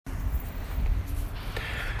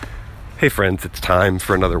Hey friends, it's time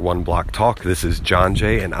for another One Block Talk. This is John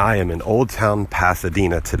Jay, and I am in Old Town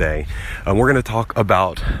Pasadena today. We're going to talk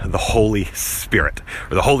about the Holy Spirit,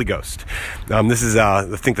 or the Holy Ghost. This is, I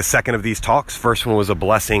think, the second of these talks. First one was a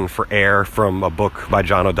blessing for air from a book by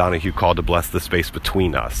John O'Donohue called To Bless the Space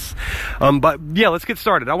Between Us. But yeah, let's get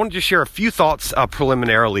started. I want to just share a few thoughts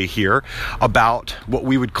preliminarily here about what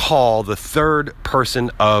we would call the third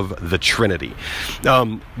person of the Trinity.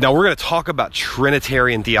 Now, we're going to talk about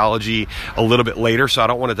Trinitarian theology a little bit later, so I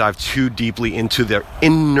don't want to dive too deeply into the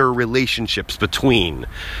inner relationships between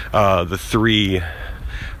the three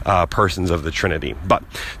persons of the Trinity. But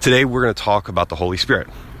today we're going to talk about the Holy Spirit.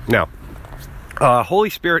 Now, Holy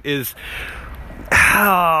Spirit is...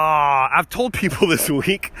 I've told people this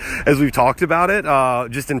week as we've talked about it,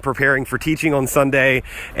 just in preparing for teaching on Sunday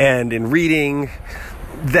and in reading,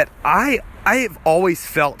 that I have always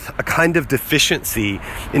felt a kind of deficiency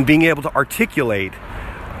in being able to articulate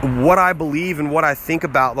what I believe and what I think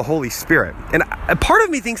about the Holy Spirit. And a part of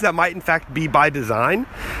me thinks that might in fact be by design.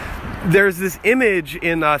 There's this image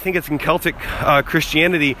in, I think it's in Celtic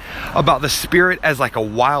Christianity, about the Spirit as like a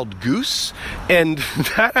wild goose. And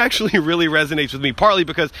that actually really resonates with me, partly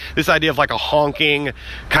because this idea of like a honking,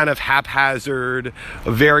 kind of haphazard,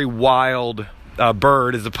 very wild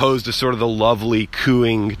bird, as opposed to sort of the lovely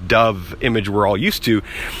cooing dove image we're all used to,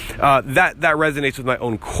 that resonates with my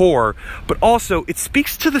own core. But also it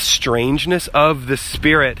speaks to the strangeness of the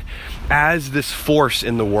Spirit as this force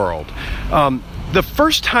in the world. The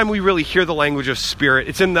first time we really hear the language of Spirit,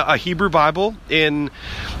 it's in the Hebrew Bible, in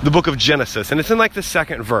the book of Genesis, and it's in like the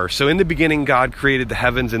second verse. So in the beginning, God created the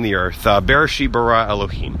heavens and the earth. Bereshit bara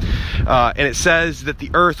Elohim. And it says that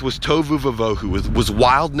the earth was tovu vavohu, was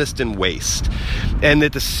wildness and waste. And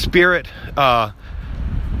that the Spirit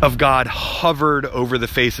of God hovered over the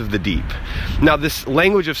face of the deep. Now, this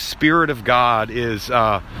language of Spirit of God is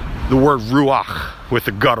the word ruach, with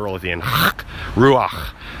the guttural at the end.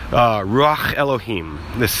 Ruach. Ruach Elohim,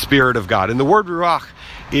 the Spirit of God. And the word ruach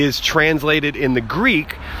is translated in the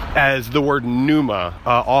Greek as the word pneuma,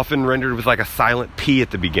 often rendered with like a silent P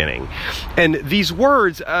at the beginning. And these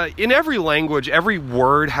words, in every language, every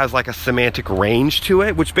word has like a semantic range to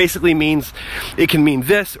it, which basically means it can mean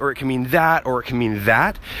this, or it can mean that, or it can mean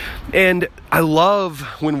that. And I love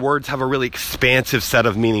when words have a really expansive set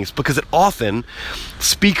of meanings, because it often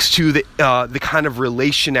speaks to the kind of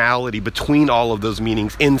relationality between all of those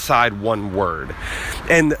meanings inside one word.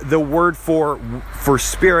 And the word for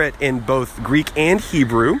Spirit in both Greek and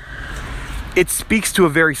Hebrew, it speaks to a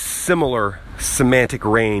very similar semantic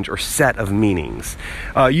range or set of meanings.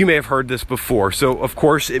 You may have heard this before. So, of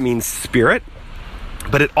course, it means spirit,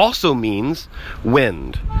 but it also means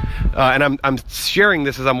wind. And I'm sharing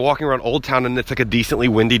this as I'm walking around Old Town, and it's like a decently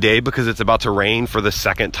windy day because it's about to rain for the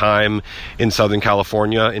second time in Southern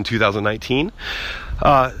California in 2019.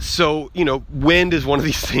 So, you know, wind is one of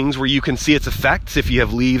these things where you can see its effects. If you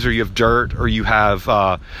have leaves or you have dirt or you have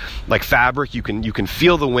like fabric, you can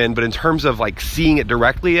feel the wind. But in terms of like seeing it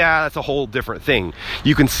directly, that's a whole different thing.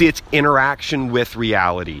 You can see its interaction with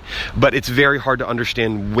reality, but it's very hard to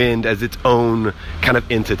understand wind as its own kind of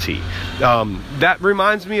entity. That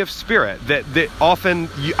reminds me of Spirit, that often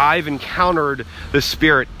I've encountered the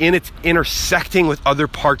Spirit in its intersecting with other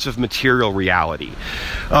parts of material reality.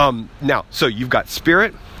 Now, so you've got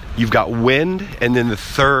Spirit, you've got wind, and then the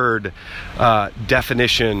third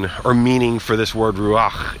definition or meaning for this word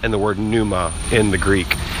ruach and the word pneuma in the Greek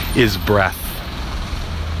is breath.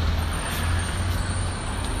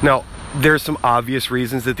 Now, there's some obvious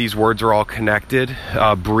reasons that these words are all connected.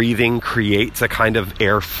 Breathing creates a kind of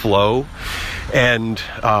airflow, and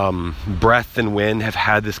breath and wind have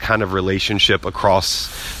had this kind of relationship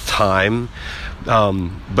across time.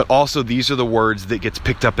 But also these are the words that gets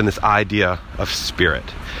picked up in this idea of Spirit.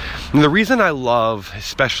 And the reason I love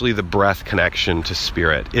especially the breath connection to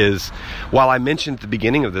Spirit is, while I mentioned at the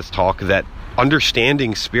beginning of this talk that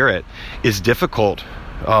understanding Spirit is difficult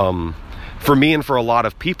for me and for a lot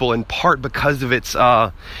of people, in part because of its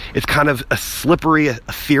kind of a slippery,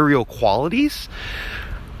 ethereal qualities.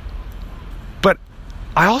 But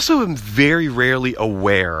I also am very rarely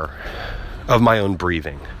aware of my own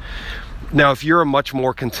breathing. Now, if you're a much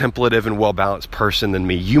more contemplative and well-balanced person than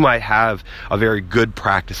me, you might have a very good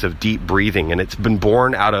practice of deep breathing, and it's been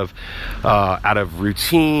born out of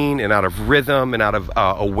routine and out of rhythm and out of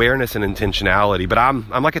awareness and intentionality. But I'm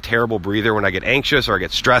like a terrible breather. When I get anxious or I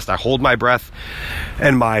get stressed, I hold my breath,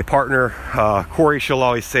 and my partner, Corey, she'll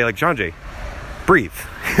always say, like, John Jay, breathe.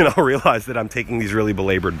 And I'll realize that I'm taking these really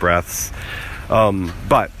belabored breaths.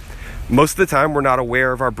 But most of the time, we're not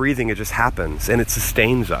aware of our breathing. It just happens, and it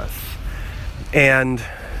sustains us. And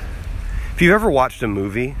if you've ever watched a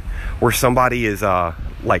movie, where somebody is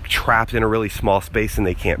like trapped in a really small space and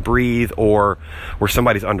they can't breathe, or where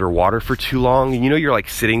somebody's underwater for too long, and you're like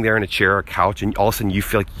sitting there in a chair or couch and all of a sudden you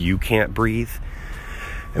feel like you can't breathe.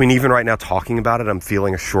 I mean, even right now talking about it, I'm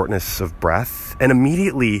feeling a shortness of breath. And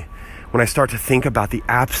immediately when I start to think about the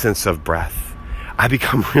absence of breath, I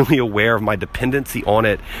become really aware of my dependency on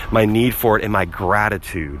it, my need for it, and my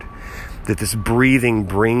gratitude that this breathing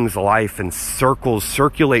brings life and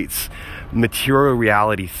circulates material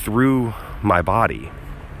reality through my body.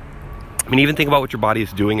 I mean, even think about what your body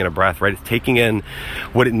is doing in a breath, right? It's taking in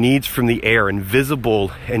what it needs from the air,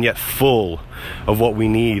 invisible and yet full of what we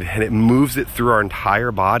need. And it moves it through our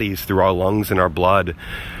entire bodies, through our lungs and our blood,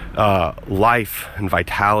 life and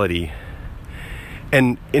vitality.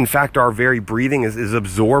 And in fact, our very breathing is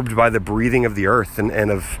absorbed by the breathing of the earth and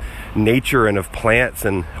of nature and of plants.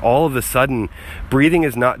 And all of a sudden, breathing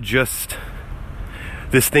is not just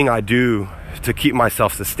this thing I do to keep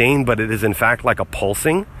myself sustained, but it is in fact like a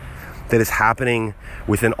pulsing that is happening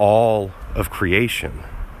within all of creation.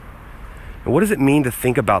 And what does it mean to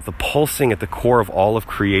think about the pulsing at the core of all of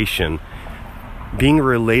creation being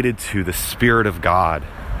related to the Spirit of God?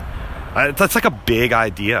 That's like a big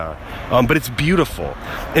idea, but it's beautiful.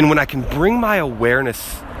 And when I can bring my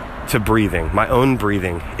awareness to breathing, my own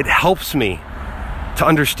breathing, it helps me to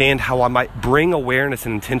understand how I might bring awareness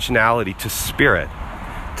and intentionality to Spirit,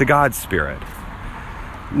 to God's Spirit.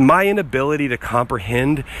 My inability to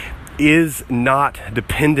comprehend is not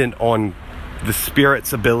dependent on the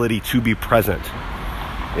Spirit's ability to be present.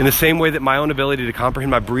 In the same way that my own ability to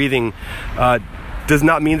comprehend my breathing does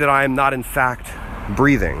not mean that I am not in fact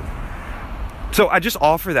breathing. So I just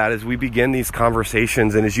offer that as we begin these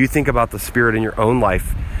conversations, and as you think about the Spirit in your own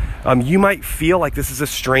life, you might feel like this is a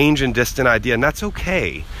strange and distant idea, and that's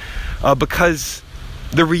okay, because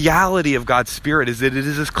the reality of God's Spirit is that it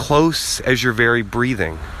is as close as your very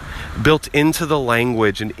breathing, built into the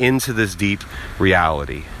language and into this deep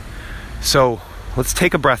reality. So let's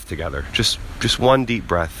take a breath together. Just one deep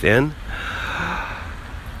breath in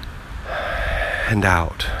and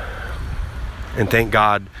out. And thank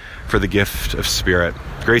God for the gift of Spirit.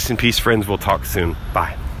 Grace and peace, friends. We'll talk soon.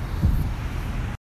 Bye.